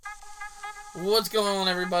What's going on,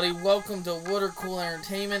 everybody? Welcome to Water Cool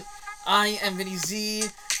Entertainment. I am Vinny Z.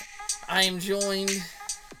 I am joined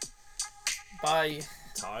by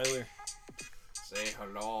Tyler. Say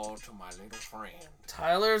hello to my little friend.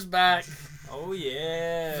 Tyler's back. Oh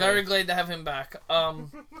yeah. Very glad to have him back.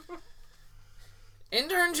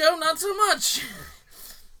 Intern Joe, not so much.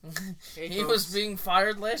 Hey, He was being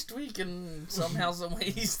fired last week, and somehow, some way,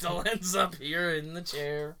 he still ends up here in the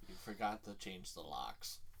chair. You forgot to change the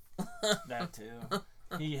locks. That too.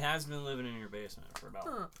 He has been living in your basement for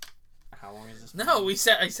about how long is this? No,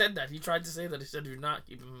 I said that. He tried to say that. He said, "Do not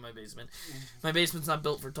keep him in my basement. My basement's not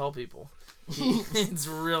built for tall people. It's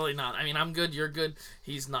really not. I mean, I'm good. You're good.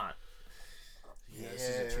 He's not. Yeah, this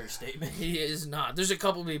is a true statement. He is not. There's a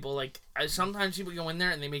couple people like sometimes people go in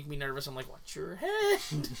there and they make me nervous. I'm like, watch your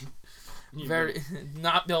head. Very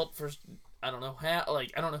not built for. I don't know how.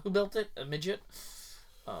 Like I don't know who built it. A midget.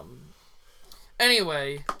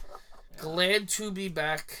 Anyway, glad to be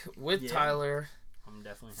back with Tyler. I'm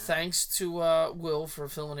definitely happy. Thanks to Will for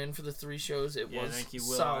filling in for the 3 shows. It was thank you,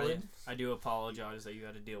 Will. solid. I do apologize that you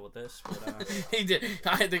had to deal with this, but He did.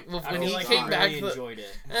 I had to, when he I came back. really enjoyed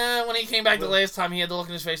it. When he came back the last time, he had the look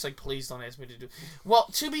in his face like, "Please don't ask me to do." Well,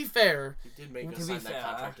 to be fair, He did make To us be sign that fair.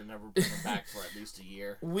 contract and never bring him back for at least a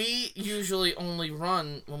year. we usually only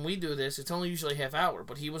run when we do this. It's only usually half hour,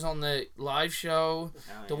 but he was on the live show,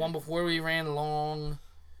 the one before we ran long.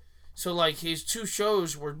 So like his 2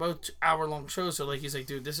 shows were both hour-long shows. So like he's like,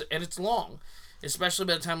 dude, this and it's long, especially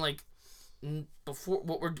by the time like before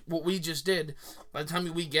what we just did. By the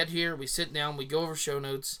time we get here, we sit down, we go over show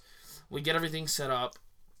notes, we get everything set up,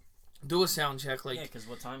 do a sound check. Like, yeah, because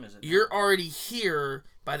what time is it? you're already here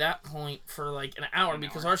by that point for like an hour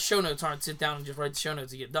because our show notes aren't sit down and just write the show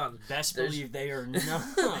notes to get done. Best believe they are not.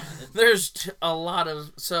 There's a lot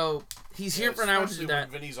of so he's here for an hour to do Especially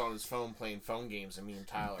that. when Vinny's on his phone playing phone games and me and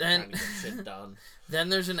Tyler Then- trying to get shit done. Then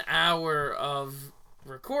there's an hour of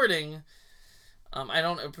recording. I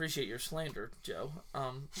don't appreciate your slander, Joe.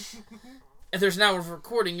 If there's an hour of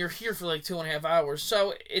recording, you're here for like 2.5 hours,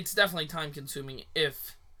 so it's definitely time consuming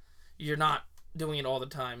if you're not doing it all the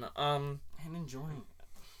time. And enjoying it.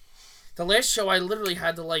 The last show I literally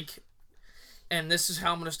had to like, and this is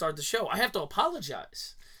how I'm going to start the show. I have to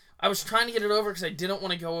apologize. I was trying to get it over because I didn't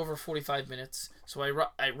want to go over 45 minutes. So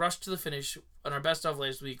I rushed to the finish. And our best of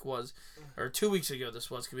last week was, or 2 weeks ago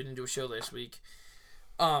this was, because we didn't do a show last week.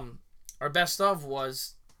 Our best of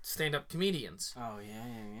was stand-up comedians. Oh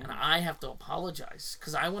yeah. And I have to apologize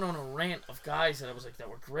because I went on a rant of guys that I was like, that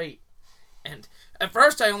were great. And at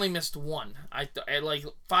first I only missed one. I like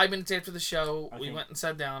 5 minutes after the show, we went and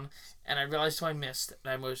sat down, and I realized who I missed.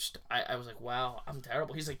 And I was like, wow, I'm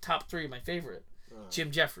terrible. He's like top 3 of my favorite.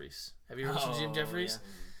 Jim Jeffries. Have you ever listened to Jim Jeffries?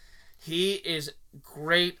 Yeah. He is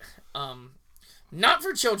great. Not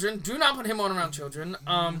for children. Do not put him on around children.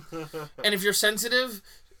 And if you're sensitive,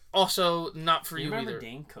 also not for Do you you remember either.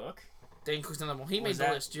 Dane Cook? Dane Cook's another one. He made Was the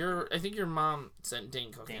that- list. I think your mom sent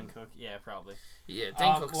Dane Cook in. Dane Cook, yeah, probably. Yeah,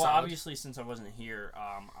 Dane Cook's well, solid. obviously, since I wasn't here,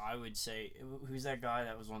 I would say who's that guy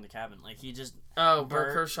that was on the cabin? Like he just Oh,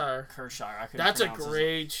 Bert Kershire. I couldn't That's a pronounce his-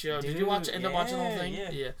 great show. Did you end up watching the whole thing?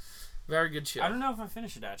 Yeah. Very good show. I don't know if I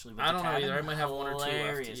finished it actually. But I the don't know cabin, either. I might have 1 or 2 left,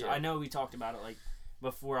 hilarious. yeah. I know we talked about it like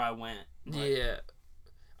before I went. but- Yeah.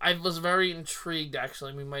 I was very intrigued,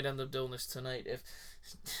 actually. We might end up doing this tonight. If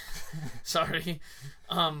sorry.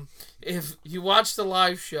 If you watch the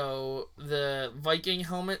live show, the Viking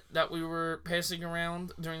helmet that we were passing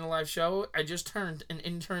around during the live show, I just turned, and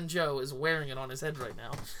intern Joe is wearing it on his head right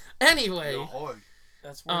now. Anyway.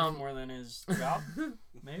 That's worth more than his job,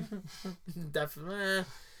 maybe. Definitely.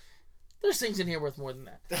 There's things in here worth more than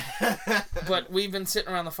that. But we've been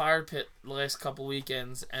sitting around the fire pit the last couple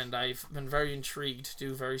weekends, and I've been very intrigued to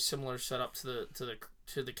do very similar setup to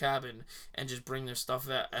the cabin and just bring their stuff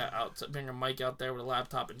out, bring a mic out there with a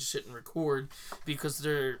laptop and just sit and record, because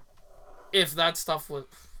if that stuff was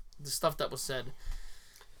the stuff that was said,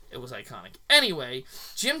 it was iconic. Anyway,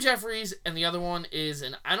 Jim Jeffries, and the other one is,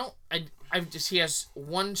 and he has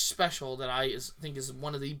one special that I think is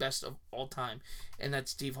one of the best of all time, and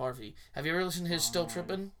that's Steve Harvey. Have you ever listened to his Still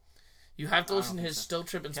Trippin'? You have to listen to his Still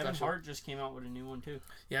Trippin' Kevin special. Hart just came out with a new one too.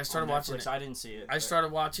 Yeah, I started on watching Netflix. it. I didn't see it. I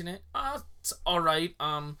started watching it. It's all right.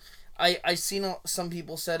 I seen some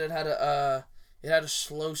people said it had a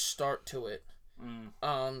slow start to it.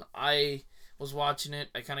 I was watching it.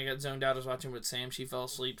 I kind of got zoned out. I was watching it with Sam. She fell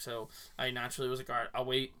asleep, so I naturally was like, all right, I'll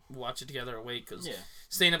wait, watch it together, I'll wait, because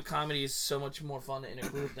stand-up comedy is so much more fun in a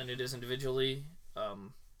group than it is individually.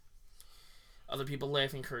 Other people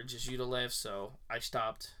laugh encourages you to laugh, so I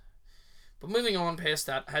stopped. But moving on past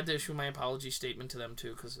that, I had to issue my apology statement to them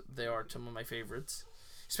too, because they are some of my favorites.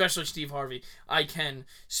 especially Steve Harvey.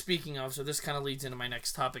 Speaking of, so this kind of leads into my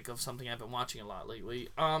next topic of something I've been watching a lot lately.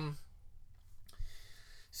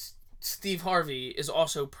 Steve Harvey is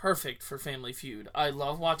also perfect for Family Feud. I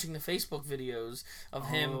love watching the Facebook videos of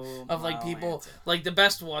him, of like people, answer. like the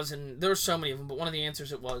best was, and there's so many of them, but one of the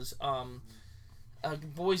answers it was, a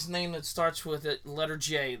boy's name that starts with a letter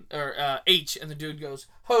J, or H, and the dude goes,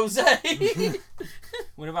 Jose!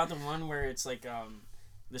 What about the one where it's like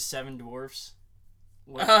the Seven Dwarfs?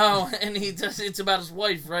 What? Oh, and it's about his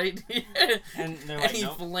wife, right? And they're And like, he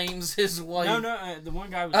nope. flames his wife. No, the one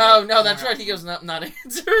guy was Oh, like, no, that's right. He goes, not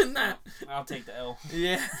answering that. I'll take the L.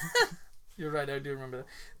 Yeah. You're right, I do remember that.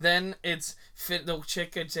 Then it's, the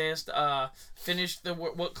chick gets asked, finish the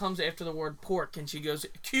word, what comes after the word pork, and she goes,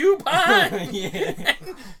 Cubine! Yeah.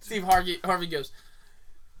 Steve Harvey goes,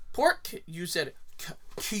 pork, you said,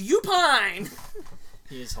 Cubine!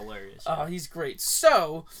 He is hilarious. Oh, he's great.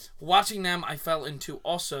 So, watching them, I fell into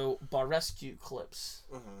also Bar Rescue clips.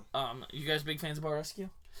 You guys big fans of Bar Rescue?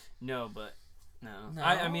 No, but no. No?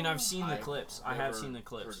 I mean, I've seen the clips. I have never seen the heard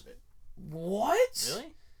clips. of it. What?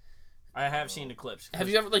 Really? I have seen the clips. Have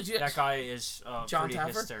you ever, like, That guy is John pretty Taffer?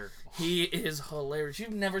 hysterical. He is hilarious.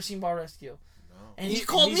 You've never seen Bar Rescue. No. And he He's-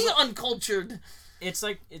 called me he's- uncultured. It's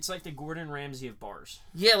like the Gordon Ramsay of bars.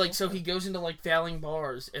 Yeah, like, so he goes into, like, failing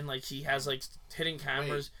bars, and, like, he has, like, hidden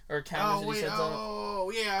cameras, or cameras Oh that he wait! sets up.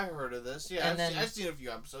 Oh yeah, I heard of this. Yeah, And I've then- seen a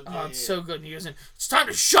few episodes. Oh, Yeah, it's yeah, so good. And he goes in, it's time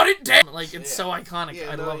to shut it down! Like, it's Yeah. so iconic.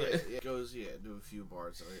 Yeah, I no, love yeah, it. yeah. It goes to a few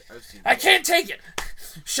bars. I've seen. I can't take it!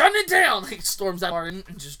 Shutting it down! Like, storms out and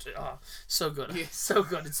just, so good. Yeah. So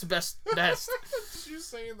good. It's the best. You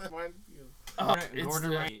saying that? Mine. It's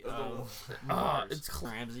Gordon the- Ramsay. it's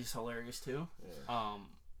cl- Ramsay's hilarious too. Yeah.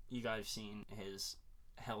 You guys seen his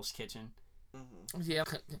Hell's Kitchen? Yeah,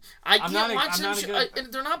 I can't not a- watch I'm them. not a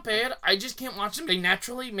good- They're not bad. I just can't watch them. They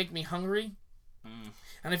naturally make me hungry,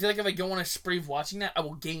 and I feel like if I go on a spree of watching that, I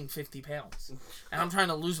will gain 50 pounds. And I'm trying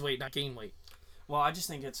to lose weight, not gain weight. Well, I just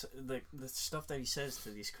think it's the stuff that he says to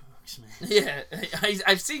these cooks, man. Yeah,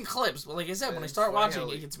 I've seen clips, but like I said, when I It's start funny watching, how,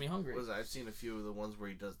 it like, gets me hungry. I've seen a few of the ones where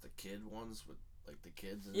he does the kid ones with like the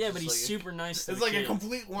kids. And Yeah, it's but just he's like super nice to It's the like kid. a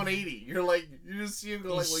complete 180. You're like, you just see him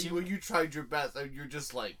go like, He's well, super- you tried your best. And you're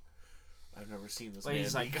just like, I've never seen this But man.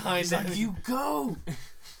 he's like, kind you go.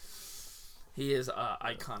 He is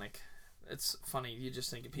iconic. It's funny. You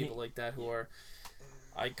just think of people like that who are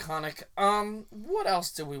iconic. What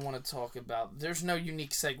else do we want to talk about? There's no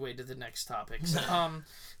unique segue to the next topics.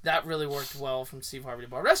 That really worked well from Steve Harvey to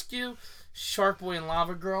Bar Rescue. Shark Boy and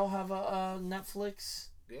Lava Girl have a Netflix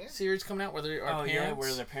Yeah. series coming out where they are parents. Yeah,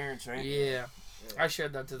 where they're parents, right? Yeah. I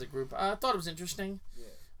shared that to the group. I thought it was interesting. Yeah.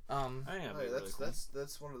 I think Oh, that'd yeah, be really cool.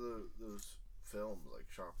 that's one of those films like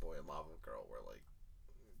Shark Boy and Lava Girl where like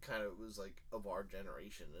kind of was like of our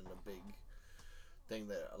generation and a big thing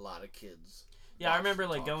that a lot of kids. Yeah, I watched remember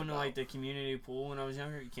and like talked going to about. like the community pool when I was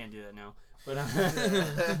younger. You can't do that now. But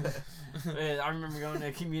I remember going to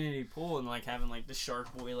a community pool and like having like the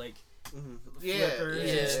Shark Boy like flippers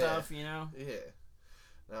yeah. and stuff, you know? Yeah.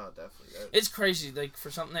 No, definitely. It's crazy, like, for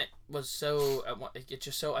something that was so, it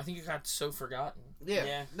just so, I think it got so forgotten. Yeah.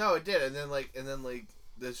 Yeah. No, it did, and then like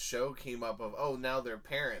this show came up of now they're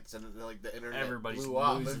parents, and then like the internet Everybody's blew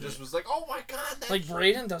up losing and just it. was like, oh my god, that's Like,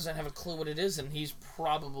 Braden doesn't have a clue what it is, and he's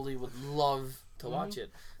probably would love to watch it.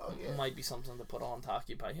 Oh, yeah. Might be something to put on to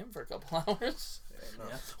occupy him for a couple hours. Yeah, no.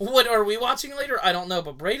 Yeah. What are we watching later? I don't know,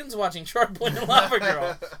 but Braden's watching Shark Boy and Lava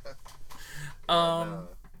Girl. No.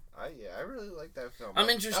 I really like that film. I'm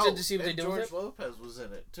interested to see what they and do with George it. Lopez was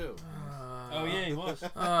in it too. Oh yeah, he was.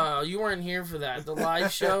 You weren't here for that. The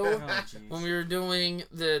live show. Oh, jeez. When we were doing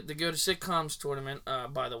the Go to Sitcoms tournament,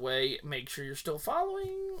 by the way, make sure you're still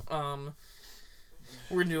following.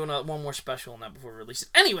 We're doing one more special on that before we release it.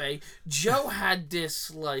 Anyway, Joe had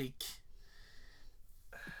this like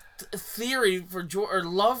theory for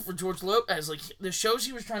love for George Lopez. Like the shows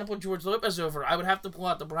he was trying to put George Lopez over, I would have to pull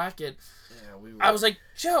out the bracket. Yeah, we. I was like,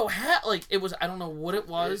 Joe, like it was. I don't know what it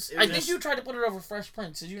was. It I was- think you tried to put it over Fresh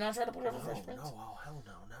Prince. Did you not try to put it over Fresh Prince? No, oh hell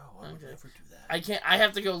no. I would Okay. never do that. I can't. I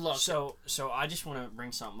have to go look. So I just want to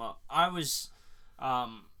bring something up. I was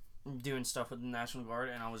doing stuff with the National Guard,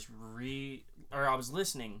 and I was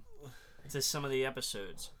listening to some of the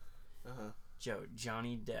episodes. Joe,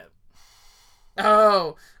 Johnny Depp.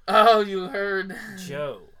 Oh, you heard.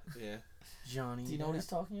 Joe, Yeah. Johnny. Do you know what he's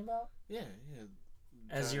talking about? Yeah.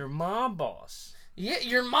 As Johnny- your mob boss. Yeah,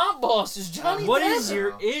 your mob boss is Johnny What Depp. is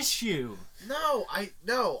your issue? No.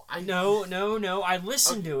 No. I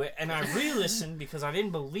listened to it, and I re-listened because I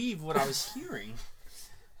didn't believe what I was hearing.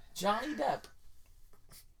 Johnny Depp?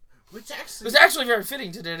 Which It actually. was actually very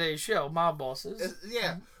fitting to today's show, Mob Bosses.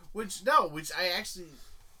 Yeah. Which I actually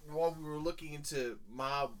while we were looking into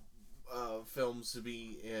mob films to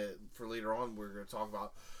be for later on, we're going to talk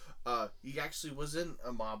about. He actually was in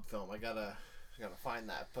a mob film. I gotta find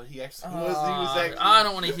that, but he actually was. He was actually. I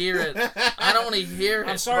don't want to hear it. I don't want to hear it.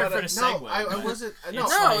 I'm sorry for the segue. No, I wasn't.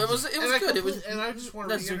 No, it was good. And I just want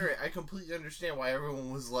to reiterate. I completely understand why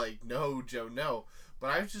everyone was like, "No, Joe, no." But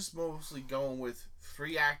I was just mostly going with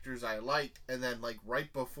 3 actors I liked, and then like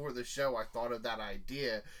right before the show, I thought of that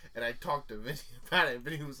idea, and I talked to Vinny about it. And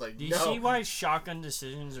Vinny was like, "No." Do you see why shotgun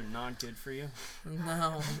decisions are not good for you?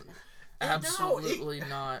 No, absolutely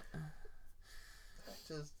not.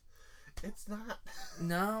 It's not.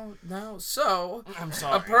 No. So, I'm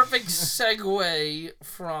sorry. a perfect segue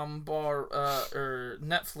from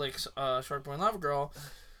Netflix, Shark Boy and Lava Girl.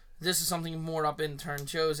 This is something more up in Turn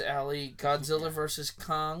Joe's alley. Godzilla vs.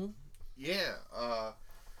 Kong. Yeah,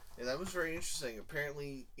 that was very interesting.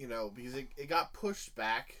 Apparently, because it got pushed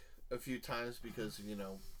back a few times because of,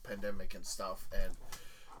 pandemic and stuff, and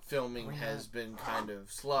filming has been kind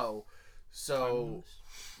of slow. So,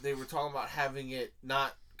 they were talking about having it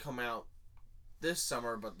not come out this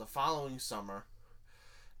summer, but the following summer.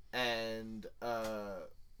 And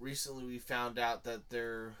recently we found out that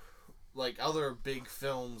they're, like other big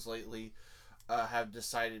films lately, have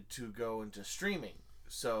decided to go into streaming.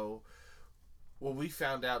 So what we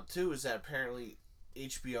found out too is that apparently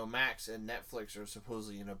HBO Max and Netflix are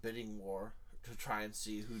supposedly in a bidding war to try and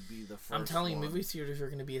see who'd be the first. I'm telling you, one. movie theaters are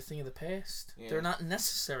going to be a thing of the past. Yeah. They're not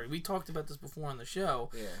necessary. We talked about this before on the show.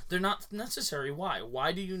 Yeah. They're not necessary. Why?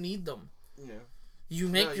 Why do you need them? Yeah. You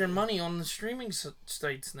make your money on the streaming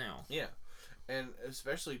sites now. Yeah. And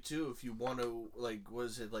especially too, if you want to,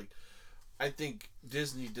 I think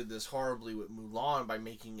Disney did this horribly with Mulan by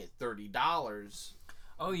making it $30.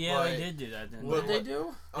 Oh yeah, they did do that. Didn't What they? did they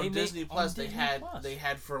do? On Disney Plus, they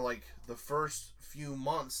had for like the first few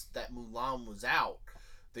months that Mulan was out,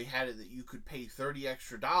 they had it that you could pay $30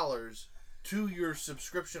 extra to your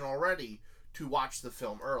subscription already to watch the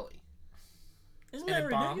film early. Isn't that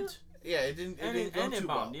ridiculous? Yeah, it didn't go too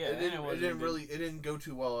well. Yeah, it didn't go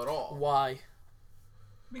too well at all. Why?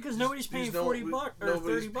 Because nobody's paying $40 or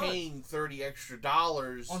nobody's $30 paying $30 extra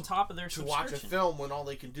on top of their to subscription. watch a film when all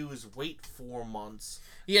they can do is wait 4 months.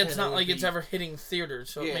 Yeah, it's not like it's ever hitting theaters,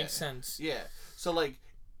 so it makes sense. Yeah, so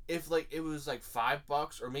if it was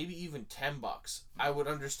 $5 or maybe even $10, I would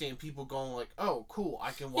understand people going like, "Oh, cool,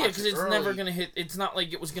 I can watch." Yeah, because it's never gonna hit. It's not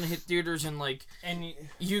like it was gonna hit theaters and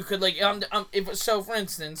you could if so. For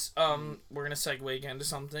instance, we're gonna segue again to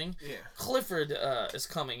something. Yeah. Clifford is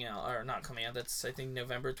coming out, or not coming out. That's I think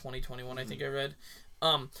November 2021. I think I read.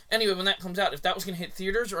 Anyway, when that comes out, if that was gonna hit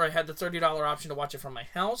theaters, or I had the $30 option to watch it from my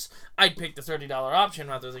house, I'd pick the $30 option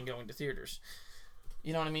rather than going to theaters.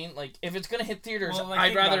 You know what I mean? Like, if it's gonna hit theaters,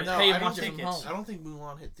 I'd rather pay and watch it from home. I don't think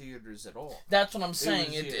Mulan hit theaters at all. That's what I'm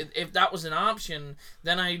saying. If that was an option,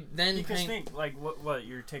 then because think what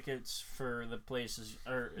your tickets for the places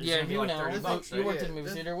are. Yeah, you know, $30, you worked in a movie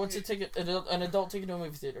theater. What's a ticket? An adult ticket to a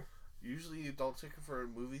movie theater? Usually, the adult ticket for a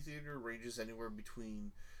movie theater ranges anywhere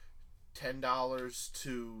between $10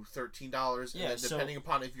 to $13, and then depending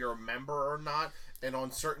upon if you're a member or not. And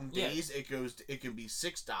on certain days, it can be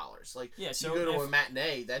 $6. Like, you go to a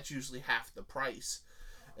matinee, that's usually half the price,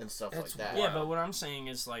 and stuff like that. Yeah, but what I'm saying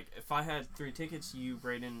is, if I had 3 tickets, you,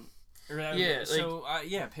 Brayden, pay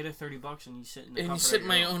the $30 and you sit in the and you sit in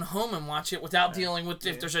my own home and watch it without dealing with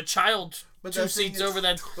if there's a child 2 seats over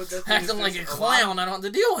that acting like a clown. I don't have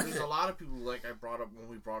to deal with it. There's a lot of people like I brought up when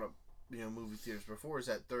we brought up movie theaters before is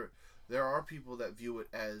that there are people that view it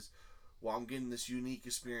as, well, I'm getting this unique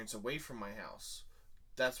experience away from my house.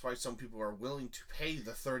 That's why some people are willing to pay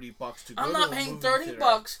the $30 to go. I'm not paying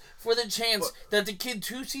 $30 for the chance that the kid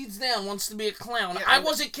 2 seats down wants to be a clown. I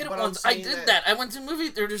was a kid once. I did that. I went to movie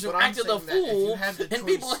theaters and acted a fool, and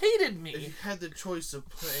people hated me. If you had the choice of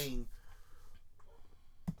paying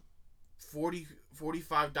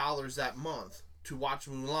 $45 that month to watch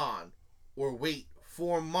Mulan, or wait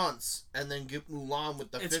 4 months and then get Mulan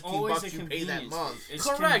with the $15 you pay that month. It's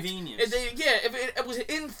correct. Convenience. If it was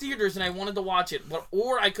in theaters and I wanted to watch it,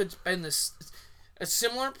 or I could spend a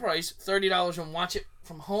similar price, $30, and watch it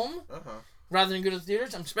from home. Rather than go to the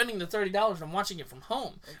theaters, I'm spending the $30 and watching it from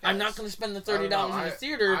home. I'm not going to spend the $30 in the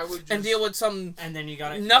theater and deal with some and then you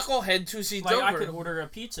got knucklehead 2 seats over. I could order a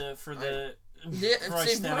pizza for the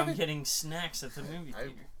price that I'm getting snacks at the movie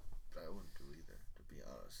theater. I wouldn't do either, to be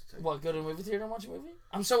honest. What, go to a movie theater and watch a movie?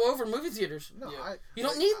 I'm so over movie theaters. No, you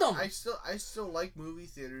don't need them. I still like movie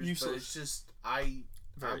theaters, but it's just I'm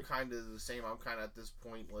kind of the same. I'm kind of at this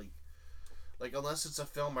point like unless it's a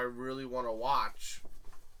film I really want to watch.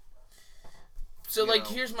 So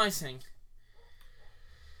here's my thing.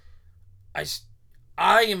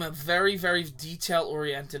 I am a very, very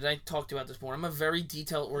detail-oriented, I talked about this more, I'm a very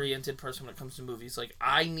detail-oriented person when it comes to movies. Like,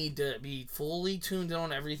 I need to be fully tuned in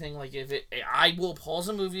on everything. Like, I will pause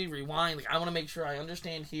a movie, rewind, like, I want to make sure I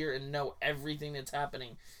understand here and know everything that's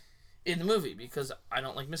happening in the movie, because I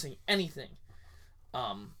don't like missing anything.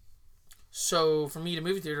 So, for me, to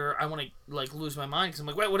movie theater, I want to, like, lose my mind, because I'm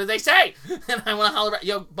like, wait, what did they say? And I want to holler back,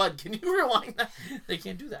 yo, bud, can you rewind that? They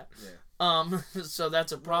can't do that. Yeah. So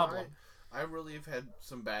that's a problem. I really have had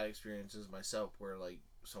some bad experiences myself where, like,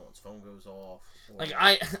 someone's phone goes off. Like,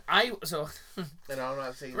 so... and I'm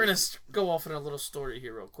not saying... We're going to go off in a little story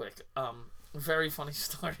here real quick. Very funny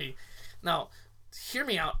story. Now, hear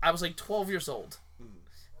me out. I was, like, 12 years old.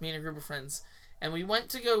 Me and a group of friends. And we went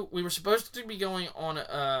to go... We were supposed to be going on,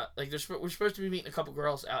 like, we're supposed to be meeting a couple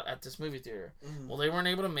girls out at this movie theater. Well, they weren't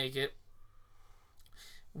able to make it.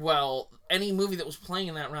 Well, any movie that was playing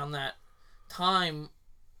in that around that time...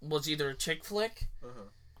 was either a chick flick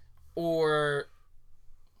or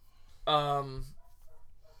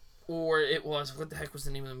it was, what the heck was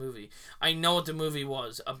the name of the movie? I know what the movie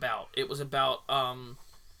was about. It was about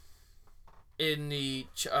it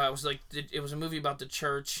was a movie about the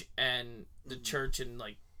church and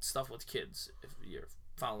like stuff with kids, if you're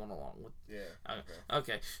following along with.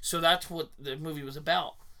 Okay. So that's what the movie was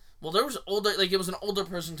about. Well, there was it was an older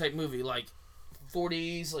person type movie, like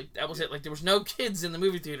 40s, like that was it. Like there was no kids in the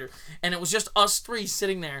movie theater, and it was just us three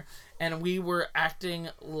sitting there, and we were acting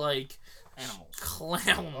like animals,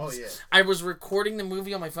 clowns. Oh yeah. I was recording the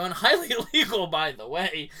movie on my phone, highly illegal, by the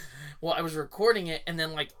way. Well, I was recording it, and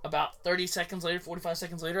then like about 30 seconds later, 45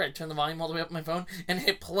 seconds later, I turned the volume all the way up on my phone and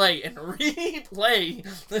hit play and replay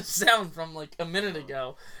the sound from like a minute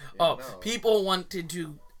ago. People wanted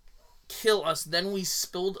to kill us. Then we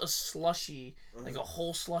spilled a slushy, like a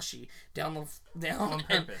whole slushy, down on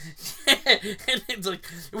purpose. And it's like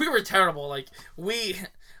we were terrible. Like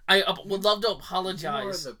I would love to apologize. You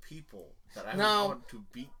are the people that I would want to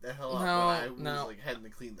beat the hell out when I was like having to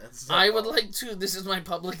clean that stuff. I would like to. This is my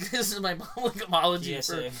public apology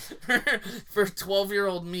for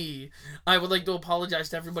 12-year-old me. I would like to apologize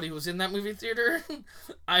to everybody who was in that movie theater.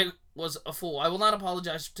 I was a fool. I will not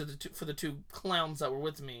apologize for the two clowns that were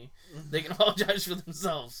with me. They can apologize for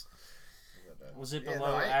themselves. Was it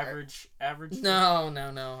below average? No.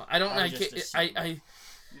 I don't know.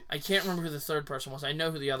 I can't remember who the third person was. I know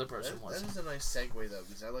who the other person was. That is a nice segue, though,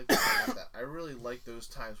 because I like to talk about that. I really like those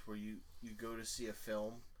times where you go to see a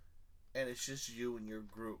film, and it's just you and your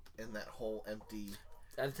group in that whole empty...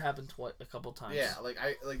 That's happened a couple times. Yeah,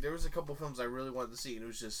 like there was a couple films I really wanted to see, and it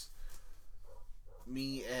was just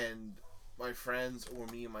me and my friends or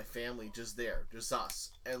me and my family just there, just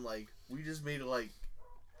us. And, like, we just made it like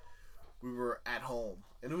we were at home.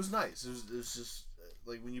 And it was nice. It was just...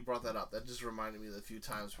 Like, when you brought that up, that just reminded me of the few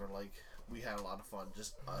times where, like, we had a lot of fun,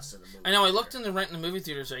 just us in a movie. I know, I looked into renting the movie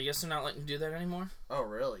theaters. I guess they're not letting you do that anymore. Oh,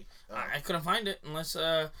 really? Oh. I couldn't find it unless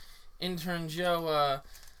intern Joe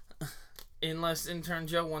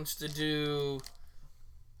wants to do...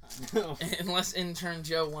 unless intern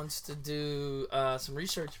Joe wants to do some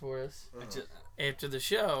research for us after the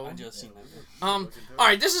show. I just seen that movie.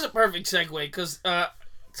 Alright, this is a perfect segue, because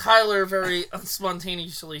Tyler very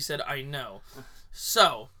spontaneously said, I know.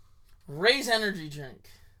 So, Ray's energy drink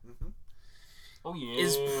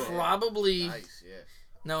is probably... Nice, yeah.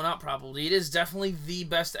 No, not probably. It is definitely the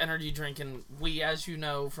best energy drink, and we, as you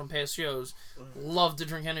know from past shows, love to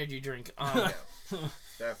drink energy drink.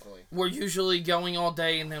 Definitely. We're usually going all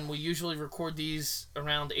day, and then we usually record these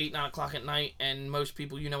around 8, 9 o'clock at night, and most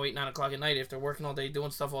people, 8, 9 o'clock at night, if they're working all day,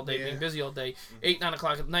 doing stuff all day, being busy all day, 8, 9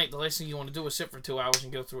 o'clock at night, the last thing you want to do is sit for 2 hours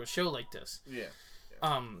and go through a show like this. Yeah.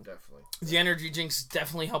 Definitely. The energy drinks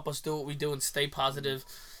definitely help us do what we do and stay positive,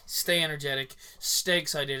 stay energetic, stay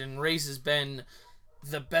excited, and Ray's has been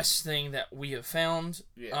the best thing that we have found.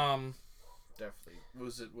 Yeah. Definitely.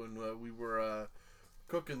 Was it when we were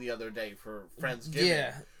cooking the other day for Friendsgiving?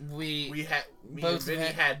 Yeah, we had and Vinny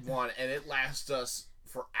had one, and it lasted us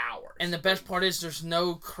for hours. And the best part is there's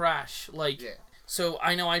no crash. Like, so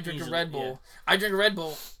I know I drink a Red Bull. I drink a Red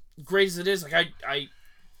Bull, great as it is. Like I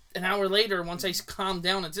an hour later, once I calm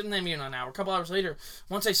down, it didn't even an hour. A couple hours later,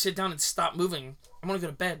 once I sit down and stop moving, I want to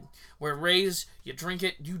go to bed. Where Ray's, you drink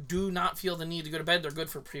it, you do not feel the need to go to bed. They're good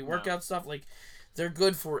for pre-workout stuff. Like, they're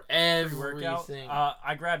good for everything.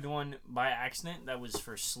 I grabbed one by accident that was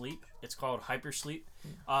for sleep. It's called Hypersleep.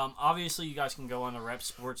 Obviously, you guys can go on to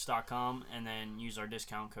repsports.com and then use our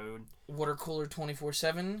discount code. Watercooler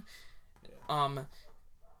 24/7.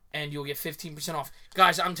 and you'll get 15% off.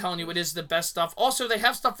 Guys, I'm telling you, it is the best stuff. Also, they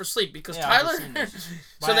have stuff for sleep because Yeah, I've Tyler. seen this.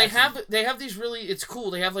 So they have these really. It's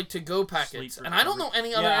cool. They have like to-go packets, Sleep and I don't know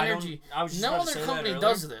any other Yeah, energy. I was just No about to other say that company earlier.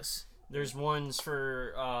 does this. There's ones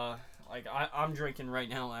for like I'm drinking right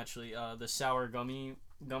now actually the sour gummy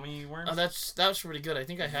worms. Oh, that's really good. I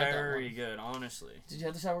think I had that Very one. good, honestly. Did you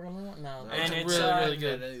have the sour gummy one? No. And It's it's, really I really I haven't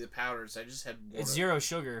good. had any of the powders. I just had water. It's 0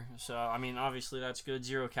 sugar, so I mean obviously that's good.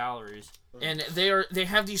 0 calories. And they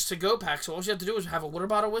have these to-go packs. So all you have to do is have a water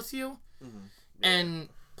bottle with you, and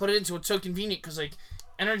put it into it. So convenient because like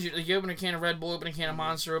energy, like you open a can of Red Bull, open a can of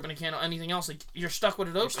Monster, open a can of anything else, like you're stuck with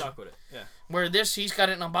it open. You're stuck with it. Yeah. Where this, he's got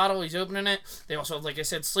it in a bottle, he's opening it. They also have, like I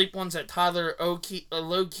said, sleep ones that Tyler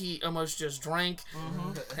low key almost just drank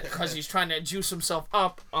because he's trying to juice himself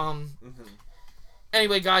up.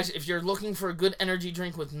 Anyway, guys, if you're looking for a good energy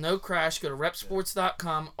drink with no crash, go to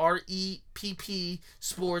repsports.com, REPP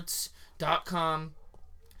sports.com.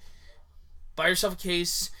 Buy yourself a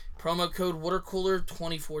case. Promo code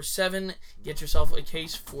watercooler247. Get yourself a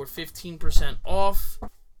case for 15% off.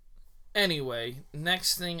 Anyway,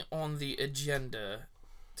 next thing on the agenda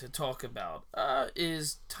to talk about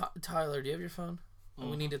is Tyler. Do you have your phone? Oh,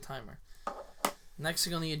 we need a timer. Next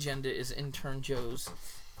thing on the agenda is Intern Joe's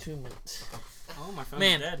 2 minutes. Oh, my phone's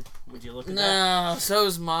Man. dead. Would you look at that? No, so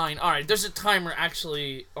is mine. All right, there's a timer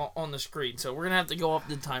actually on the screen, so we're gonna have to go up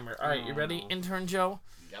the timer. All right, you ready, Intern Joe?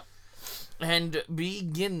 Yep. And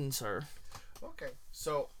begin, sir. Okay,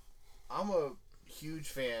 so I'm a huge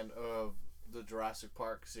fan of the Jurassic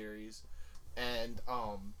Park series, and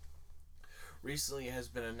recently it has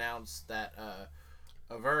been announced that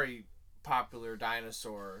a very popular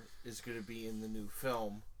dinosaur is going to be in the new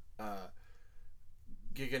film,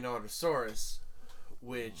 Giganotosaurus,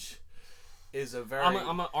 which is a very...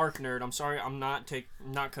 I'm an ARC nerd. I'm sorry. I'm not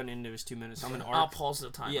cutting into his 2 minutes. I'm an ARC. I'll pause the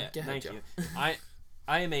timer. Yeah, Go ahead, thank Joe. you.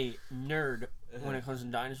 I am a nerd when it comes to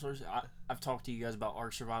dinosaurs. I've talked to you guys about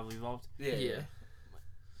ARK Survival Evolved. Yeah.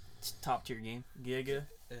 It's a top tier game. Giga,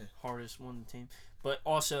 hardest one in the team. But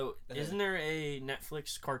also, isn't there a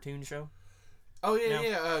Netflix cartoon show? Oh, yeah, No.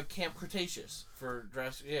 yeah, Camp Cretaceous for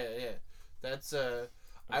Jurassic... Yeah, yeah. That's,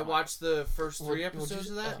 I watched the first 3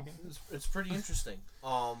 episodes of that. It's pretty interesting.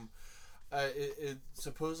 It's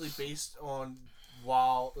supposedly based on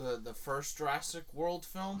while the first Jurassic World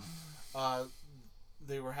film,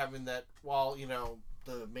 they were having that while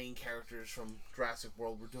the main characters from Jurassic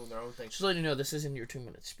World were doing their own thing. Just letting you know, this isn't your 2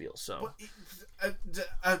 minute spiel, so.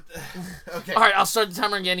 Okay. All right, I'll start the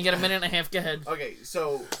timer again. You got a minute and a half. Go ahead. Okay,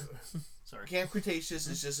 so Sorry. Camp Cretaceous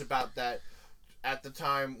is just about that. At the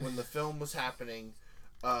time when the film was happening,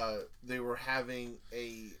 they were having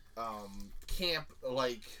a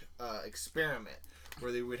camp-like experiment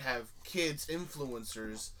where they would have kids,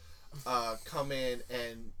 influencers, come in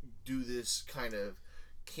and do this kind of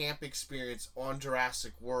camp experience on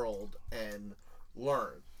Jurassic World and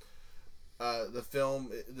learn.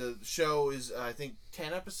 The show is, I think,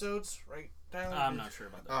 10 episodes, right, Tyler? I'm not sure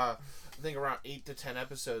about that. I think around 8 to 10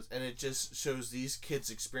 episodes, and it just shows these kids'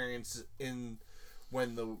 experience in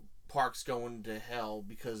when the park's going to hell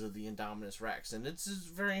because of the Indominus Rex, and it's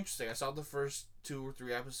very interesting. I saw the first 2 or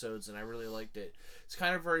 3 episodes, and I really liked it. It's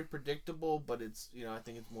kind of very predictable, but it's I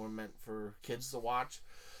think it's more meant for kids to watch.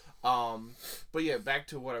 But yeah, back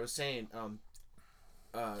to what I was saying.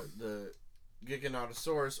 The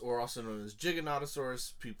Giganotosaurus, or also known as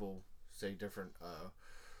Giganotosaurus, people say different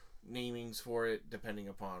namings for it depending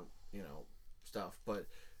upon stuff. But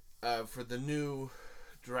for the new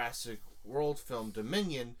Jurassic World film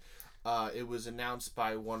Dominion, it was announced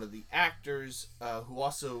by one of the actors who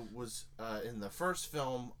also was in the first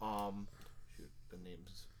film. The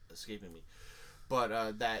name's escaping me,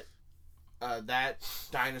 but that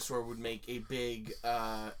dinosaur would make a big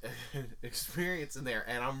experience in there,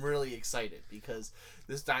 and I'm really excited because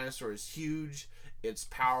this dinosaur is huge, it's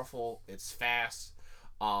powerful, it's fast.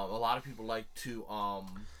 A lot of people like to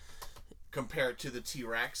compare it to the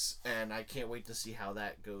T-Rex, and I can't wait to see how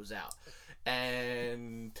that goes out.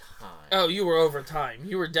 And time. Oh, you were over time.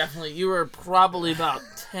 You were probably about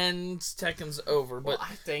 10 seconds over, but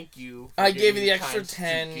I thank you. I gave you the extra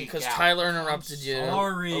 10 because Tyler interrupted you.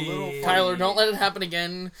 Sorry. Tyler, don't let it happen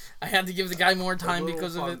again. I had to give the guy more time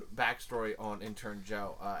because of it. Backstory on Intern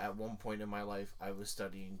Joe. At one point in my life, I was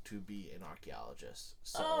studying to be an archaeologist.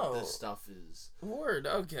 So this stuff is... Word,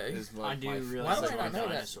 okay. I do really Why do I like not know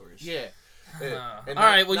that? dinosaurs. Yeah.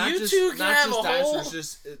 Alright, well, you two can have a whole... Dinosaurs,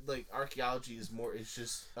 just archaeology is more... It's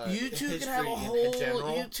just you two history can have a in whole...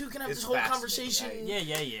 general. You two can have It's this whole fascinating. conversation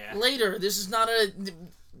Yeah. later. This is not a...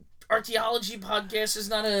 archaeology podcast is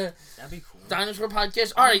not a That'd be cool. dinosaur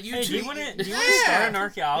podcast. All right, you Hey, two. do you want to start an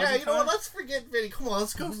archaeology? Yeah, you know what? pod? Let's forget Vinny. Come on,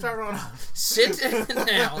 let's go start on. Sit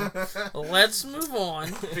down. Let's move on.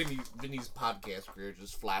 Vinny's podcast career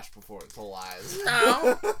just flashed before his whole eyes.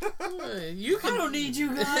 No, you can. I don't need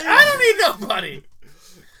you guys. I don't need nobody.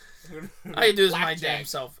 I can do this my Blackjack, damn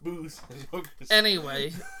self. Booze. and hookers.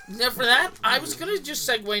 Anyway, now for that, I was gonna just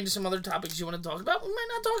segue into some other topics you want to talk about. We might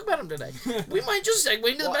not talk about them today. We might just segue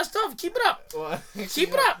into the What? best stuff. Keep it up. Well, Keep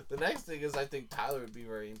it up. The next thing is I think Tyler would be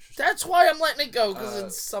very interested. That's why I'm letting it go because Uh,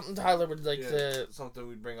 it's something Tyler would like to. Something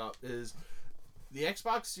we'd bring up is the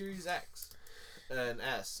Xbox Series X and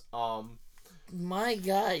S. My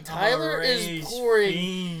guy Tyler is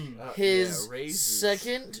pouring his Raze's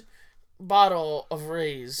second bottle of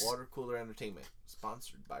Raze. Water Cooler Entertainment,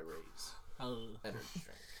 sponsored by Raze Energy Drink.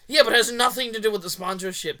 Yeah, but it has nothing to do with the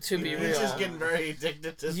sponsorship. To be He's real, just getting very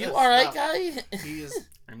addicted to. you this all right, stuff. guy? He is.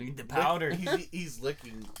 I need the powder. He's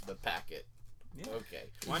licking the packet. Yeah. Okay.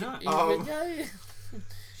 Why not? You good guy?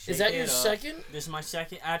 Is that Shake your it up. second? This is my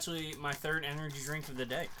second, actually my third energy drink of the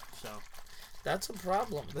day. So That's a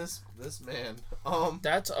problem. This man.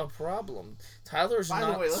 That's a problem. Tyler's By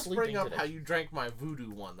not the way, let's sleeping bring up today. how you drank my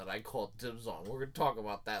voodoo one that I called dibs on. We're gonna talk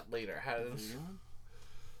about that later. How did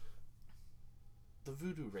the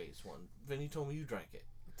voodoo Raze one? Vinny told me you drank it.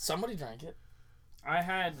 Somebody drank it. I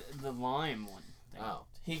had the lime one. Oh,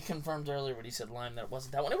 He confirmed earlier when he said lime that it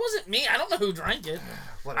wasn't that one. It wasn't me. I don't know who drank it.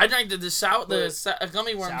 whatever. I drank the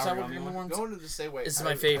gummy worm, Sour sour gummy gummy one? worms. Going to the same way. This is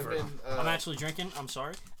my favorite. I'm actually drinking. I'm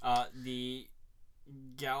sorry. The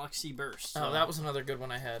Galaxy Burst. Oh, that was another good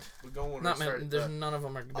one I had. We're going Not to start, there's none of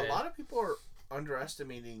them are a bad. lot of people are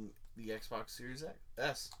underestimating the Xbox Series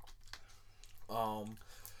S.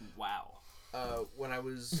 Wow. When I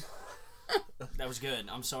was That was good.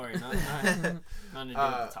 I'm sorry. Nothing to do with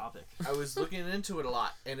the topic. I was looking into it a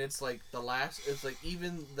lot, and it's like it's like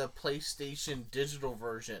even the PlayStation digital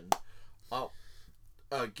version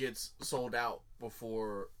gets sold out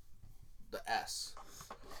before the S.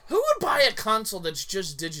 Who would buy a console that's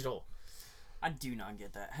just digital? I do not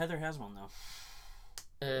get that. Heather has one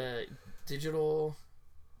though. Digital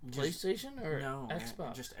Just- PlayStation or no,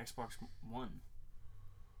 Xbox? just Xbox One.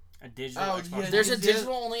 A digital Oh, Xbox. yeah, There's a Yeah.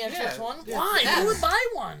 digital only Xbox Yeah. One? Yeah. Why? Yes. Who would buy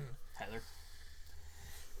one? Heather.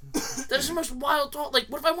 That's the most wild thought. Like,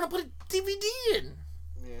 what if I want to put a DVD in?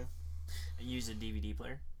 Yeah. I use a DVD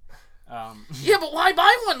player. Yeah, but why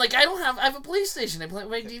buy one? Like, I have a PlayStation. I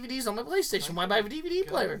make DVDs on my PlayStation. Why buy a DVD Got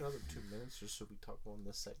player? another 2 minutes just so we talk on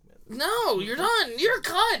this segment. No, you're done. You're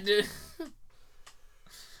cut.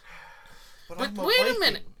 But I'm wait a Viking.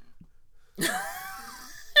 minute.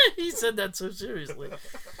 He said that so seriously.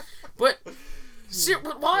 But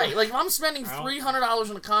why? Like, if I'm spending $300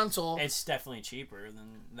 on a console, it's definitely cheaper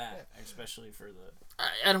than that, especially for the.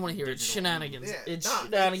 I don't want to hear it. Digital. Shenanigans. Yeah, It's no,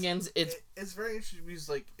 shenanigans. It's very interesting because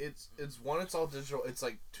like it's all digital. It's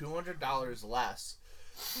like $200 less,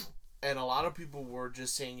 and a lot of people were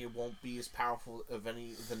just saying it won't be as powerful of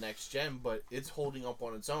any of the next gen, but it's holding up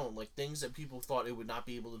on its own. Like things that people thought it would not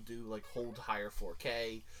be able to do, like hold higher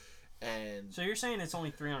 4K, and So you're saying it's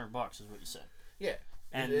only $300 is what you said, yeah.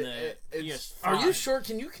 and It's- the PS5. Are you sure?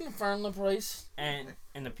 Can you confirm the price? And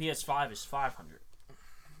the PS5 is $500.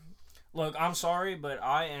 Look, I'm sorry, but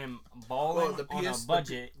I am balling on a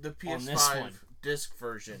budget the on this PS5 one. disc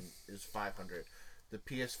version is $500. The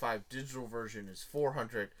PS5 digital version is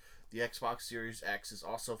 $400. The Xbox Series X is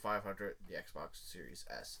also $500. The Xbox Series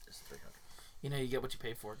S is $300. You know, you get what you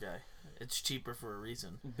pay for, guy. It's cheaper for a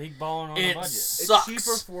reason. Big balling on It a budget. sucks. It's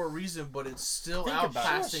cheaper for a reason, but it's still Think about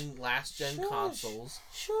it. outpassing last gen consoles.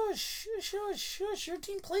 Shush. You're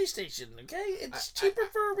Team PlayStation, okay? It's cheaper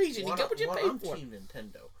for a reason. You get what you pay I'm for. Team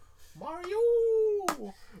Nintendo. Mario!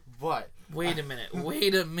 But Wait a minute.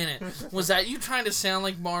 Was that you trying to sound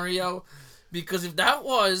like Mario? Because if that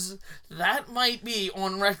was, that might be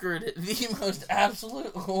on record the most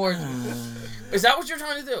absolute horse. Is that what you're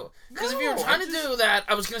trying to do? Because if you were No, trying I to just- do that,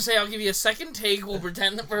 I was going to say I'll give you a second take. We'll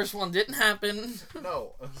pretend the first one didn't happen.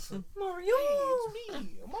 no. Mario! It's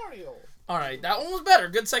me, Mario. Alright, that one was better.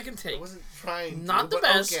 Good second I take. wasn't trying Not to, the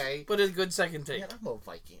but best, okay. but a good second take. Man, I'm a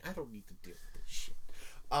Viking. I don't need to deal with this shit.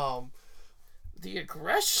 The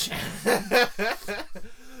aggression.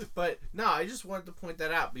 But no, I just wanted to point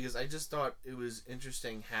that out because I just thought it was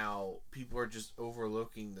interesting how people are just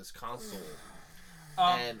overlooking this console,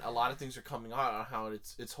 and a lot of things are coming out on how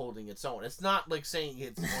it's holding its own. It's not like saying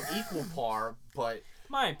it's on equal par, but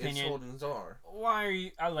My it's opinion. holding its own. Why are you?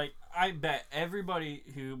 I bet everybody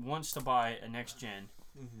who wants to buy a next gen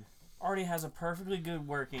already has a perfectly good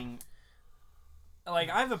working like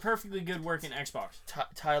I have a perfectly good working Xbox.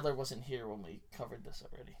 Tyler wasn't here when we covered this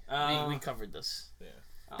already. We covered this. Yeah.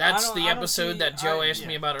 That's the episode that Joe asked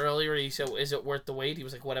me about earlier. He said, "Is it worth the wait?" He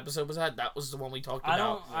was like, "What episode was that?" That was the one we talked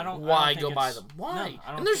about. Why go buy them? Why?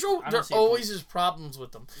 No, and there always is problems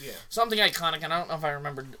with them. Yeah. Something iconic, and I don't know if I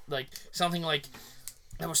remember, like something like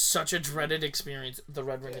that was such a dreaded experience. The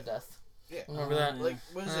Red Ring of Death. Yeah. Remember that? Like,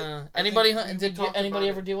 what is it? Anybody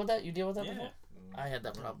ever deal with that? You deal with that before? I had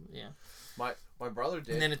that problem. Yeah. My brother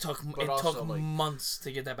did. And then it took months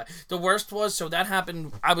to get that back. The worst was, so that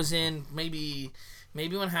happened. I was in maybe when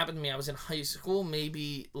it happened to me, I was in high school,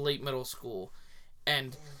 maybe late middle school,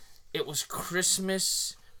 and it was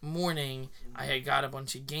Christmas morning. I had got a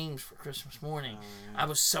bunch of games for Christmas morning. I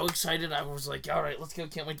was so excited. I was like, all right, let's go.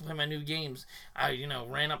 Can't wait to play my new games. I,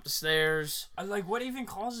 ran up the stairs. Like, what even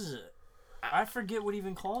causes it? I forget what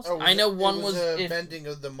even caused it. I know one was bending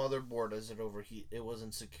of the motherboard as it overheat. It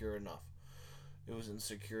wasn't secure enough. It wasn't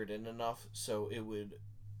secured in enough, so it would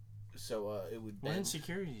bend. What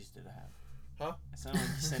insecurities did it have? Huh? It sounded like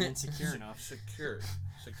you said insecure enough. Secured.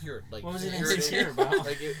 Like, what was it insecure about?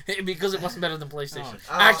 Because it wasn't better than PlayStation.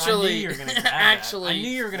 Actually, I knew you were gonna grab that. I knew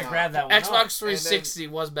you were gonna grab that one. Xbox 360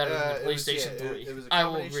 was better than the PlayStation 3. It was a I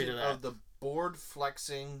will agree to that. of the board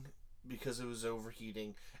flexing because it was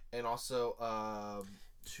overheating, and also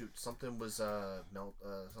something was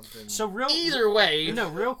something. So either way,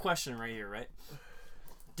 real question right here, right?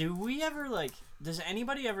 Do we ever does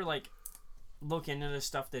anybody ever look into the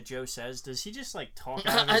stuff that Joe says? Does he just talk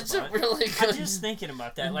out of his butt? Really good... I'm just thinking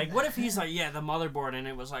about that. What if he's the motherboard, and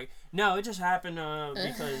it was no, it just happened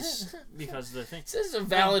because the thing. This is a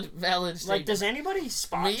valid statement. Does anybody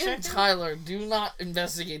spot Me check and Tyler do not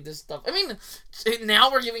investigate this stuff. I mean,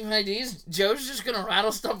 now we're giving ideas. Joe's just gonna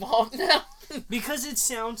rattle stuff off now because it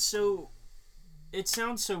sounds so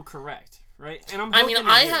correct, right? And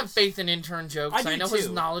I have faith in intern Joe because I know his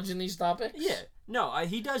too. knowledge in these topics. Yeah. No,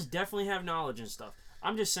 he does definitely have knowledge and stuff.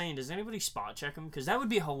 I'm just saying, does anybody spot check him? Because that would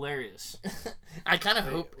be hilarious. I kind of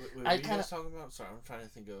hope. What are you guys talking about? Sorry, I'm trying to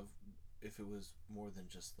think of if it was more than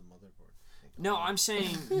just the motherboard. No, I'm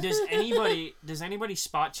saying, does anybody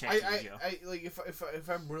spot check you, Joe? If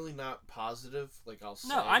I'm really not positive, I'll say.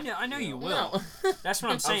 No, I know you will. No. That's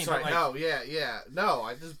what I'm saying. I'm sorry. No,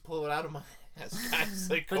 I just pull it out of my ass, guys.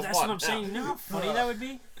 But that's what I'm saying. You know how funny that would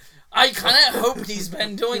be? I kind of hope he's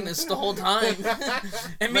been doing this the whole time.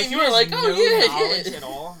 And me and you were no knowledge at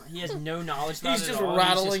all. He has no knowledge about it. He's just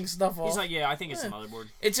rattling stuff off. He's like, yeah, I think it's the motherboard.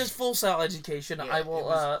 It's just full style education. Yeah, I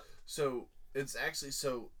will. So it's actually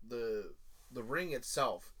the ring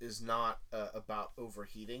itself is not about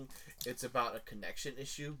overheating. It's about a connection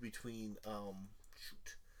issue between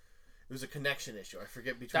It was a connection issue. I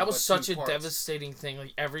forget between. That was such a devastating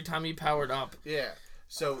thing. Every time he powered up. Yeah.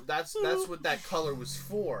 So that's what that color was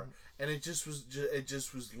for. And it just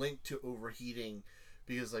was linked to overheating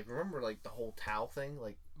because remember the whole towel thing,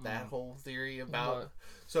 that whole theory about what?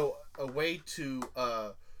 So a way to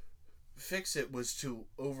fix it was to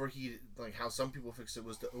overheat it, how some people fix it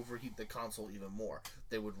was to overheat the console even more.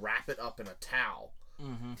 They would wrap it up in a towel.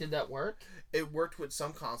 Mm-hmm. Did that work? It worked with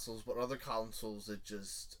some consoles, but other consoles it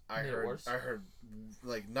just I heard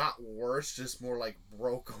not worse, just more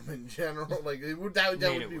broke them in general. That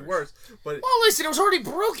would be worse. But well, listen, it was already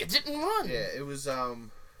broke. It didn't run. Yeah, it was. I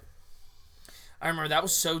remember that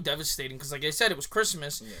was so devastating because, like I said, it was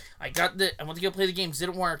Christmas. Yeah. I went to go play the games,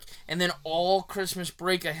 didn't work, and then all Christmas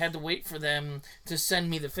break I had to wait for them to send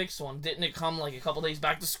me the fixed one. Didn't it come a couple days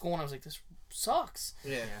back to school? And I was like, this sucks.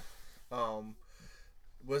 Yeah.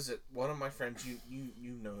 Was it one of my friends? You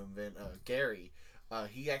know him, Vin, Gary.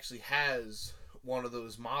 He actually has one of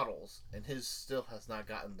those models, and his still has not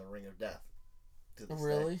gotten the Ring of Death. To this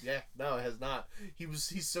really? Day. Yeah. No, it has not.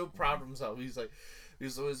 He's so proud of himself. He's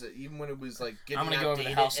always even when it was getting. I'm gonna go over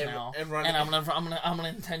the house now, and run. And I'm gonna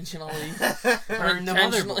intentionally. Burn the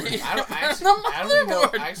motherboard. I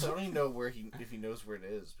don't even know if he knows where it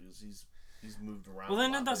is because he's moved around. Well,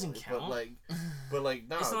 then that doesn't count. But no.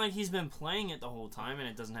 It's not like he's been playing it the whole time and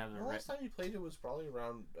it doesn't have the The last time he played it was probably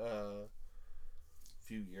around a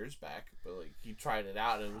few years back. But he tried it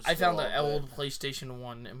out. And it was I found an old PlayStation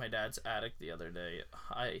 1 in my dad's attic the other day.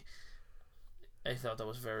 I thought that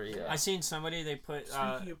was very. I seen somebody they put.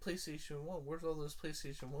 Speaking of PlayStation 1, where's all those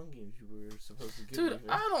PlayStation 1 games you were supposed to give me? Dude,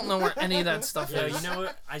 I don't know where any of that stuff is. You know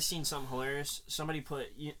what? I seen something hilarious. Somebody put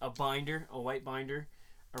a white binder,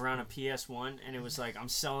 around a PS1, and it was I'm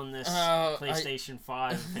selling this PlayStation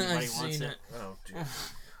 5 if anybody wants it. Oh,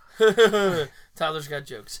 dude. Tyler's got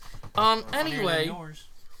jokes. Anyway.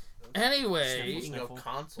 Speaking of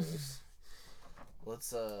consoles,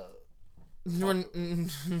 let's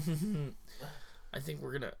I think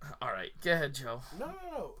we're gonna. All right, go ahead, Joe.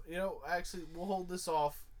 No. You know, actually, we'll hold this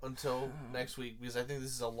off until next week because I think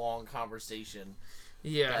this is a long conversation.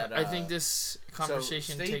 Yeah, that, I think this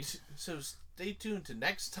conversation takes. So stay tuned to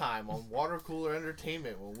next time on Water Cooler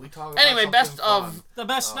Entertainment when we talk about Anyway, best fun. of. The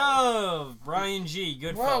best of Brian G.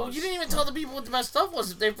 Goodfellas. Well, you didn't even tell the people what the best stuff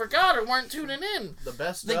was if they forgot or weren't tuning in. The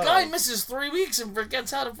best The of, guy misses 3 weeks and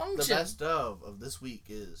forgets how to function. The best of this week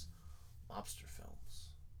is lobster films.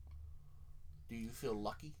 Do you feel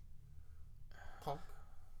lucky, punk?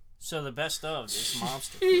 So the best of is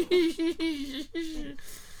Monster.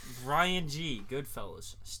 Brian G.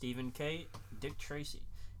 Goodfellas. Stephen K. Dick Tracy.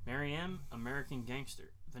 Mary M. American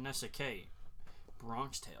Gangster. Vanessa K.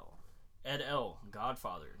 Bronx Tale. Ed L.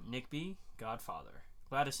 Godfather. Nick B. Godfather.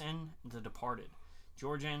 Gladys N. The Departed.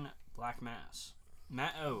 George N. Black Mass.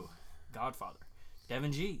 Matt O. Godfather.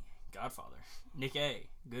 Devin G. Godfather. Nick A.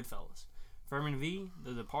 Goodfellas. Furman V.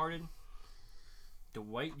 The Departed.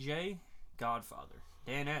 Dwight J. Godfather.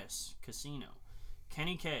 Dan S. Casino.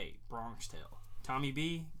 Kenny K. Bronx Tale. Tommy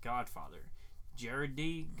B. Godfather. Jared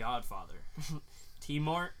D. Godfather. T.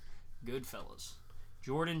 Mart. Goodfellas.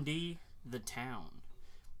 Jordan D. The Town.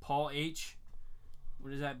 Paul H.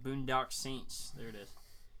 What is that? Boondock Saints. There it is.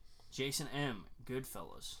 Jason M.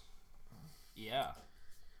 Goodfellas. Yeah.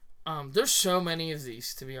 There's so many of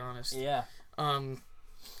these, to be honest. Yeah. I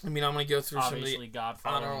mean, I'm gonna go through Obviously, some of the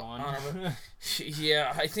Godfather one.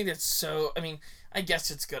 Yeah, I think that's so. I mean, I guess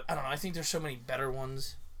it's good. I don't know. I think there's so many better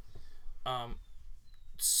ones.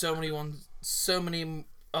 So many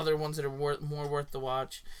other ones that are more worth the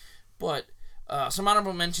watch. But some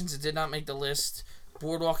honorable mentions that did not make the list.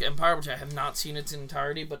 Boardwalk Empire, which I have not seen its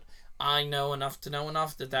entirety, but I know enough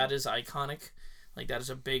that is iconic. Like, that is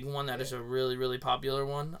a big one. That is a really, really popular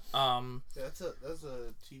one. That's a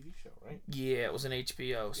TV show, right? Yeah, it was an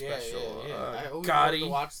HBO special. Yeah. I always Gotti. wanted to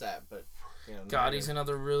watch that, but Gotti's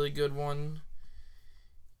another really good one.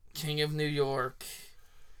 King of New York.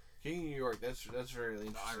 King of New York. That's very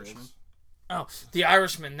interesting. Irishman. Oh, The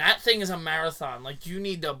Irishman. That thing is a marathon. Like, you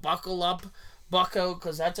need to buckle up, bucko,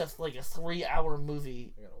 because that's like a 3-hour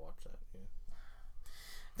movie. I gotta watch that. Yeah.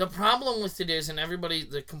 The problem with it is, and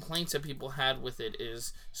the complaints that people had with it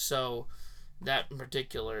is, so that in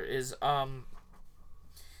particular is,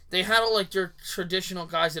 they had all like your traditional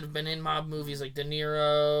guys that have been in mob movies like De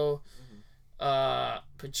Niro,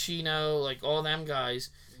 Pacino, like all them guys,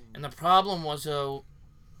 and the problem was though,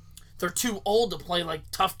 they're too old to play like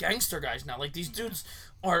tough gangster guys now. Like these dudes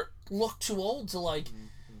look too old to like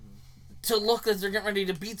to look like they're getting ready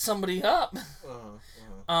to beat somebody up.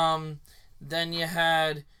 Then you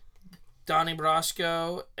had Donnie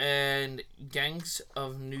Brasco and Gangs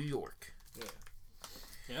of New York.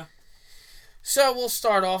 Yeah. So we'll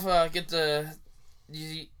start off. Get the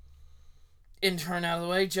intern out of the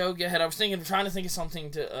way. Joe, go ahead. I was trying to think of something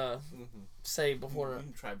to say before. You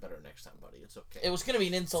can try better next time, buddy. It's okay. It was going to be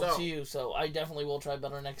an insult to you, so I definitely will try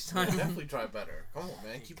better next time. Definitely try better. Come on,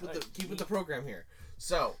 man. Keep with the program here.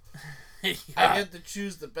 So, Yeah. I get to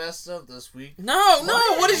choose the best of this week. No.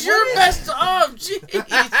 What is your best of?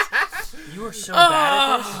 Jeez. You are so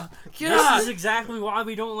bad at God. this. This is exactly why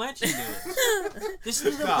we don't let you do it. This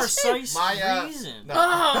is the precise reason. No.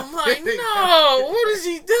 Oh my no! What is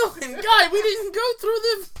he doing, guy? We didn't go through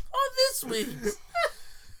this week.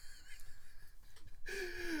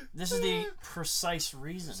 This is the precise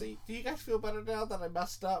reason. See, do you guys feel better now that I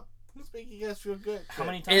messed up? Let's make you guys feel good. How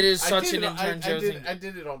many times? It is such an intern Joe thing. I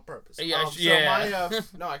did it on purpose. Yeah,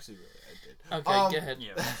 No, actually, really, I did. Okay, go ahead.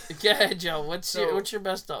 Yeah. Go ahead, Joe. What's your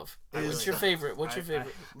best of? What's your favorite? What's your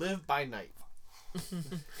favorite? Live by Night.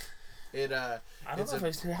 I don't know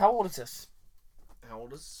if how old is this? How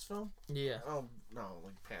old is this film? Yeah. Oh no,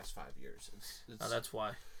 like past 5 years. It's That's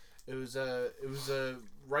why. It was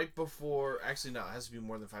right before. Actually, no, it has to be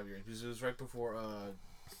more than 5 years because it was right before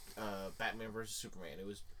Batman vs Superman. It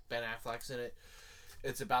was Ben Affleck's in it.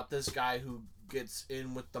 It's about this guy who gets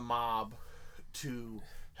in with the mob to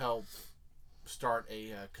help start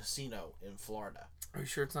a casino in Florida. Are you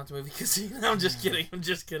sure it's not the movie Casino? I'm just kidding. I'm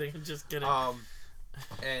just kidding.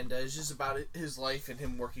 And it's just about his life and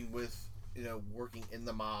him working working in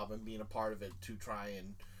the mob and being a part of it to try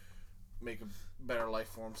and make a better life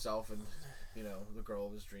for himself and the girl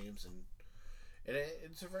of his dreams, and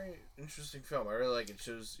it's a very interesting film. I really like it. It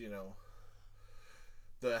shows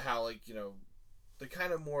the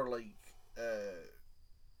kind of more like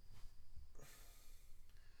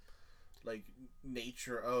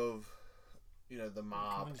nature of the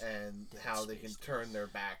mob and how they can turn their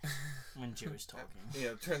back when Joe's talking.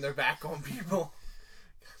 Turn their back on people.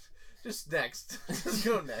 Just next. Let's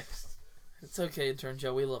go next. It's okay, intern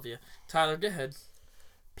Joe. We love you. Tyler, go ahead.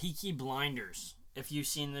 Peaky Blinders. if you've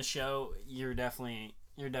seen the show, you're definitely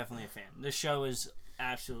a fan. The show is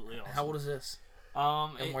absolutely awesome. How old is this?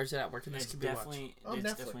 And where's it at? Where can this it's be watched? definitely Netflix.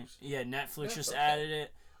 Definitely, yeah, Netflix just added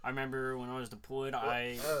it. I remember when I was deployed,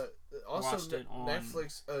 I also watched it on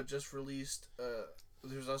Netflix just released.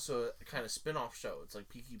 There's also a kind of spin-off show. It's like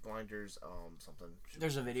Peaky Blinders, something.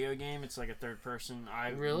 There's a video game. It's like a third person. I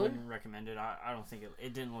Really? wouldn't recommend it. I don't think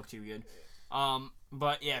it didn't look too good.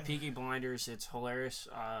 But yeah, Peaky Blinders. It's hilarious.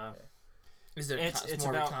 Is there it's more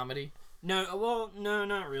about of a comedy? No, well, no,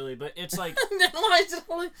 not really. But it's like Then why is it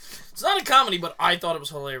hilarious? It's not a comedy, but I thought it was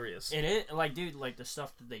hilarious. it is like, dude, like the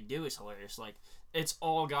stuff that they do is hilarious. Like it's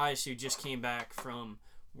all guys who just came back from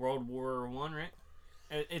World War One, right?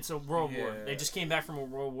 It's a world war. They just came back from a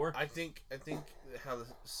world war. I think how the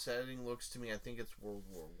setting looks to me, I think it's World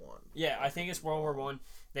War One. Yeah, I think it's World War One.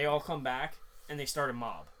 They all come back and they start a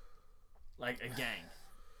mob, like a gang.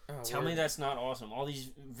 Oh, Tell me that's not awesome. All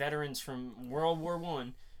these veterans from World War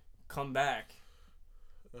One come back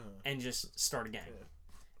and just start a gang,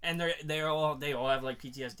 and they all have like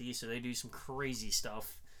PTSD, so they do some crazy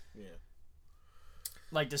stuff. Yeah,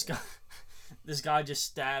 like this guy. This guy just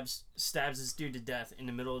stabs this dude to death in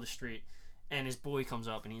the middle of the street, and his boy comes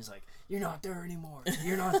up and he's like, "You're not there anymore.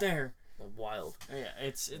 You're not there." Wild. Yeah,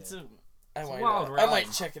 it's a wild ride. I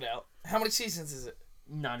might check it out. How many seasons is it?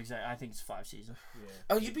 Not exactly. I think it's 5 seasons. yeah.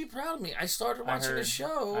 Oh, you'd be proud of me. I started watching the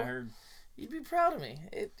show. I heard. You'd be proud of me.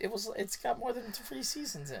 It's got more than 3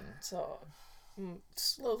 seasons in, so I'm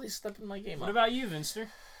slowly stepping my game What up. about you, Vinster?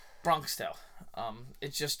 Bronx Tale.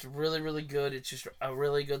 It's just really, really good. It's just a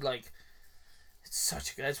really good like. It's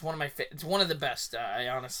such a good. It's one of my. It's one of the best.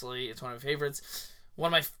 Honestly, it's one of my favorites. One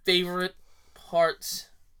of my favorite parts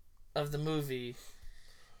of the movie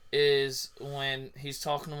is when he's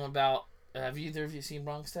talking to him about. Have either of you seen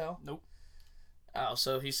Bronx Tale? Nope. Oh,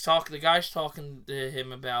 so he's talking. The guy's talking to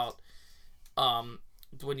him about,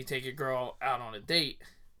 when you take a girl out on a date,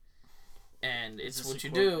 and it's what you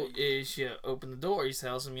do is you open the door. He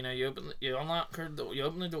tells him, you unlock her door. You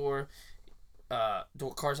open the door.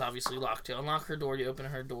 Car's obviously locked. You unlock her door, you open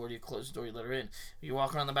her door, you close the door, you let her in. You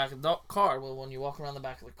walk around the back of the car. Well, when you walk around the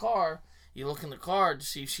back of the car, you look in the car to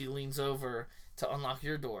see if she leans over to unlock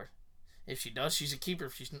your door. If she does, she's a keeper.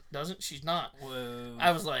 If she doesn't, she's not. Whoa.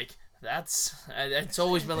 I was like, it's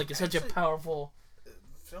always been like such a powerful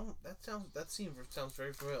film. That scene sounds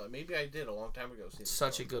very familiar. Maybe I did a long time ago.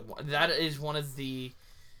 Such a good one. That is one of the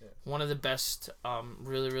best.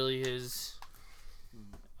 Really is.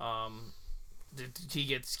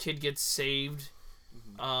 Kid gets saved.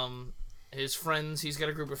 His friends. He's got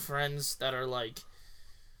a group of friends that are like,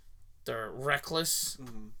 they're reckless.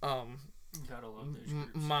 Gotta love those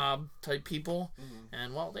groups. Mob type people,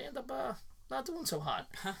 and they end up not doing so hot.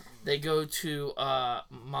 They go to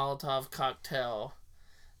Molotov cocktail,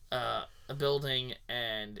 a building,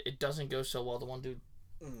 and it doesn't go so well. The one dude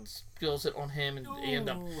spills it on him, and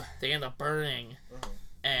they end up burning.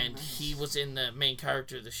 And he was in the main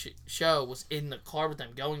character of the show, was in the car with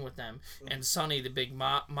them, going with them. And Sonny, the big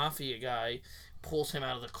mafia guy, pulls him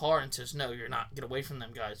out of the car and says, "No, you're not. Get away from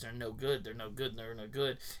them guys. They're no good. They're no good. They're no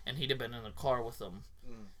good." And he'd have been in the car with them.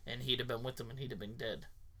 And he'd have been with them, and he'd have been dead.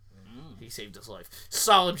 He saved his life.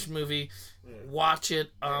 Solid movie. Watch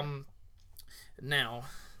it. Now,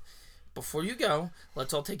 before you go,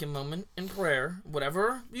 let's all take a moment in prayer.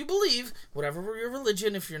 Whatever you believe, whatever your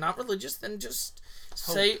religion. If you're not religious, then just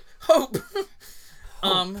say hope.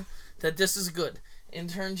 That this is good.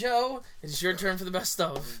 Intern Joe, it's your turn for the best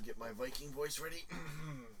of. Get my Viking voice ready.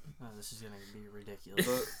 Oh, this is gonna be ridiculous.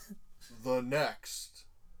 The next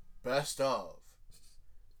best of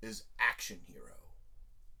is action hero.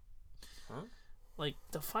 Huh? Like,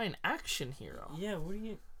 define action hero. Yeah, what do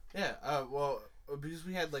you... Yeah, well, because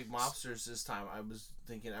we had, like, mobsters this time,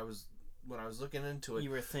 when I was looking into it,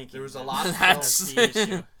 You were thinking... there was a lot of That's films. the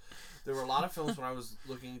issue. There were a lot of films when I was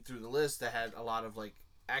looking through the list that had a lot of, like,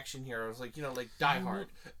 action heroes, like, like Die Hard.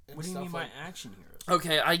 What do you mean by action heroes?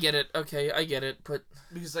 Okay, I get it, but...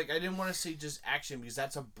 Because, like, I didn't want to say just action, because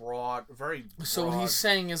that's a very broad... So what he's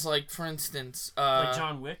saying is, like, for instance... like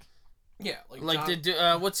John Wick? Yeah,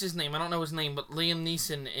 what's his name? I don't know his name, but Liam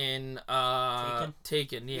Neeson in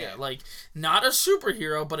Taken. Yeah, like not a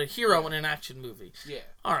superhero, but a hero in an action movie. Yeah.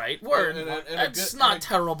 All right, word. That's not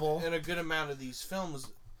terrible. And a good amount of these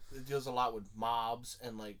films, it deals a lot with mobs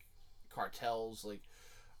and like cartels. Like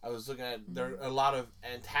I was looking at, there are a lot of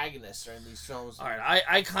antagonists are in these films. All right,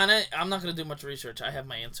 I'm not gonna do much research. I have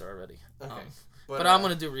my answer already. Okay. But I'm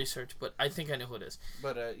gonna do research. But I think I know who it is.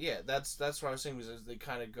 But yeah, that's what I was saying, because they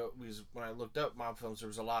kind of go, because when I looked up mob films, there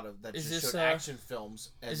was a lot of that Is just this, showed action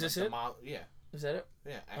films. And is this like it? Yeah. Is that it?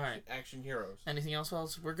 Yeah, All right. Action Heroes. Anything else,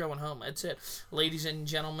 fellas? We're going home. That's it. Ladies and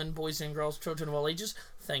gentlemen, boys and girls, children of all ages,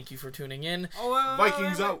 thank you for tuning in. Oh,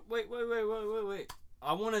 Vikings out. Wait.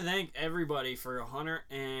 I want to thank everybody for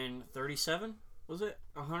 137. Was it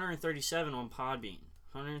 137 on Podbean?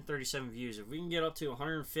 137 views. If we can get up to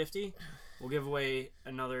 150, we'll give away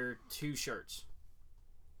another 2 shirts.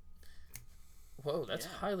 Whoa, that's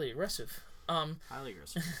highly aggressive. Highly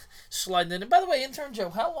aggressive. Sliding in. And by the way, intern Joe,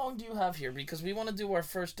 how long do you have here? Because we want to do our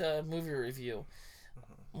first movie review.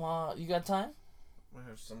 You got time? I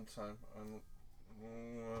have some time.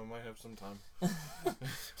 I might have some time.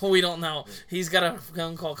 Well, we don't know. He's got a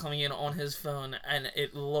phone call coming in on his phone, and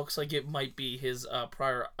it looks like it might be his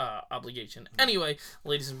prior obligation. Anyway,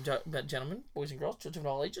 ladies and gentlemen, boys and girls, children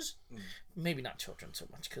of all ages, maybe not children so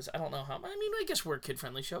much, because I don't know how. I mean, I guess we're a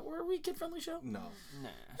kid-friendly show. Were we a kid-friendly show? No. Nah.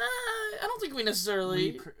 I don't think we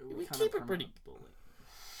necessarily. We keep it pretty. bully.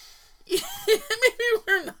 Maybe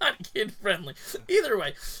we're not kid-friendly. Either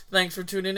way, thanks for tuning in.